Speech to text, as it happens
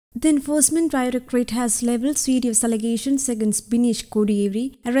The Enforcement Directorate has leveled serious allegations against Bineesh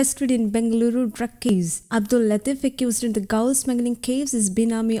Kodiyeri, arrested in Bengaluru Drug case. Abdul Latheef, accused in the gold smuggling case, is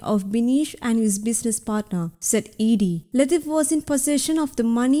benami of Bineesh and his business partner, said ED. Latheef was in possession of the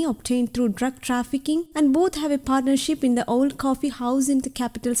money obtained through drug trafficking, and both have a partnership in the old coffee house in the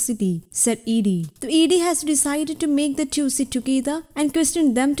capital city, said ED. The ED has decided to make the two sit together and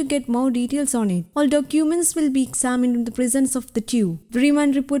question them to get more details on it. All documents will be examined in the presence of the two. The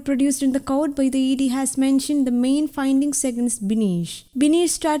remand report produced in the court by the ED has mentioned the main findings against Bineesh. Bineesh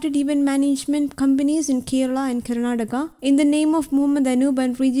started event management companies in Kerala and Karnataka in the name of Muhammed, Anoop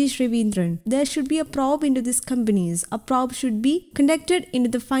and Rijesh, Raveendran. There should be a probe into these companies. A probe should be conducted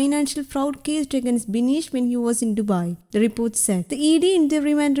into the financial fraud case against Bineesh when he was in Dubai, the report said. The ED in the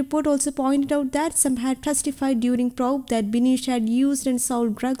remand report also pointed out that some had testified during probe that Bineesh had used and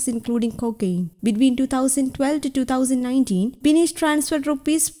sold drugs including cocaine. Between 2012 to 2019, Bineesh transferred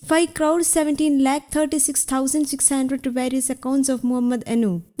rupees 5,17,36,600 to various accounts of Muhammed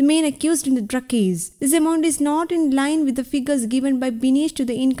Anoop, the main accused in the drug case. This amount is not in line with the figures given by Bineesh to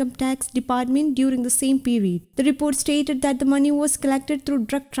the income tax department during the same period. The report stated that the money was collected through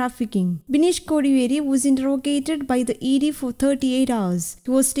drug trafficking. Bineesh Kodiyeri was interrogated by the ED for 38 hours.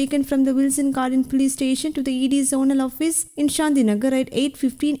 He was taken from the Wilson Garden police station to the ED zonal office in Shantinagar at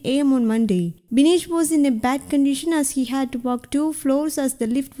 8:15 am on Monday. Bineesh was in a bad condition as he had to walk 2 floors as the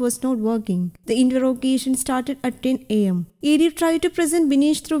lift was not working. The interrogation started at 10 am. ED tried to present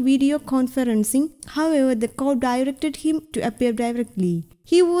Bineesh through video conferencing. However, the court directed him to appear directly.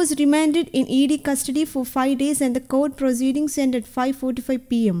 He was remanded in ED custody for 5 days and the court proceedings ended at 5:45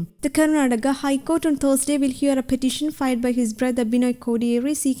 pm. The Karnataka High Court on Thursday will hear a petition filed by his brother Bineesh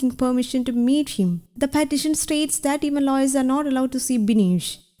Kodiyeri seeking permission to meet him. The petition states that even lawyers are not allowed to see Bineesh.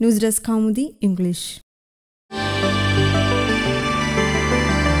 News Desk Kaumudy, English.